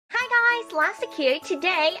Dollastic here.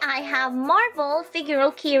 Today I have Marvel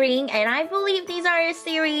Figural keyring, and I believe these are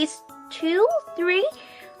series 2, 3?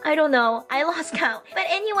 I don't know, I lost count. But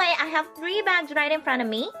anyway, I have 3 bags right in front of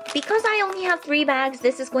me. Because I only have 3 bags,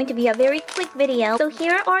 this is going to be a very quick video. So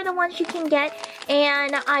here are the ones you can get,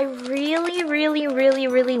 and I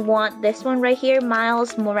really want this one right here,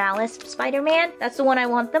 Miles Morales Spider-Man. That's the one I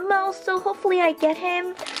want the most, so hopefully I get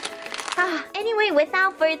him. Anyway,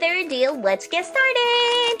 without further ado, let's get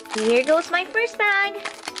started! Here goes my first bag.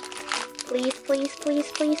 Please, please,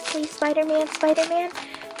 please, please, please, Spider-Man, Spider-Man.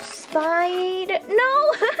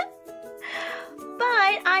 No!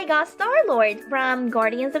 But I got Star-Lord from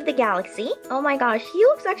Guardians of the Galaxy. Oh my gosh, he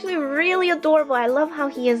looks actually really adorable. I love how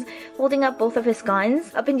he is holding up both of his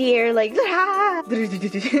guns up in the air like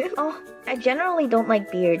Oh, I generally don't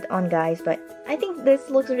like beard on guys, but I think this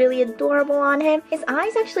looks really adorable on him. His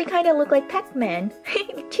eyes actually kind of look like Pac-Man.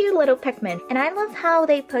 2 little Pac-Man. And I love how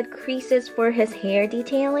they put creases for his hair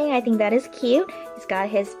detailing. I think that is cute. He's got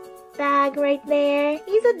his bag right there.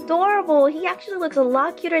 He's adorable. He actually looks a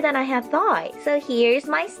lot cuter than I had thought. So here's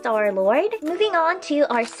my Star-Lord. Moving on to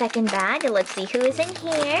our second bag. Let's see who is in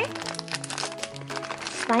here.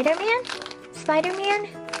 Spider-Man? Spider-Man?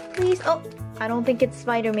 Please? Oh, I don't think it's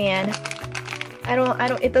Spider-Man.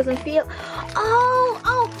 It doesn't feel... Oh,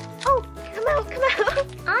 come out.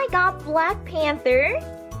 I got Black Panther.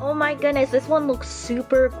 Oh my goodness, this one looks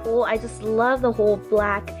super cool. I just love the whole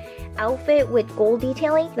black outfit with gold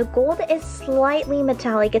detailing. The gold is slightly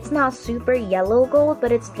metallic. It's not super yellow gold,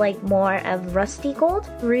 but it's like more of rusty gold.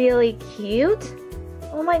 Really cute.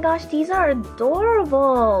 Oh my gosh, these are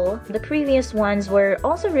adorable. The previous ones were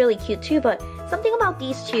also really cute too, but something about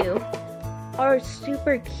these two are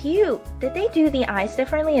super cute. Did they do the eyes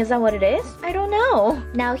differently? Is that what it is? I don't know.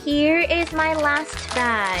 Now here is my last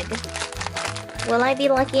bag. Will I be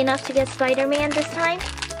lucky enough to get Spider-Man this time?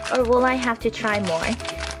 Or will I have to try more?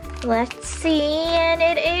 Let's see, and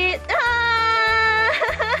it is...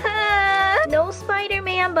 No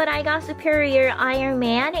Spider-Man, but I got Superior Iron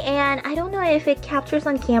Man, and I don't know if it captures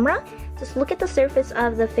on camera. Just look at the surface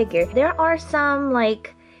of the figure. There are some,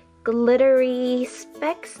 like, glittery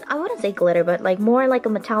specks. I wouldn't say glitter, but like more like a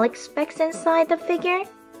metallic specks inside the figure,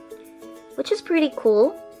 which is pretty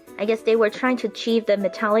cool. I guess they were trying to achieve the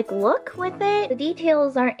metallic look with it. The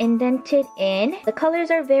details are indented in. The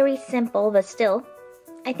colors are very simple, but still,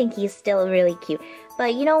 I think he's still really cute.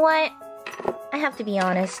 But you know what? I have to be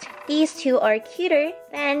honest. These two are cuter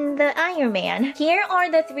than the Iron Man. Here are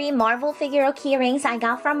the 3 Marvel Figural keyrings I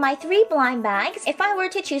got from my 3 blind bags. If I were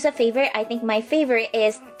to choose a favorite, I think my favorite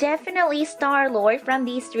is definitely Star-Lord from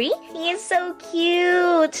these 3. He is so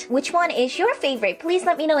cute. Which one is your favorite? Please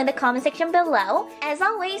let me know in the comment section below. As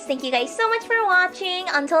always, thank you guys so much for watching.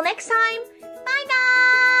 Until next time,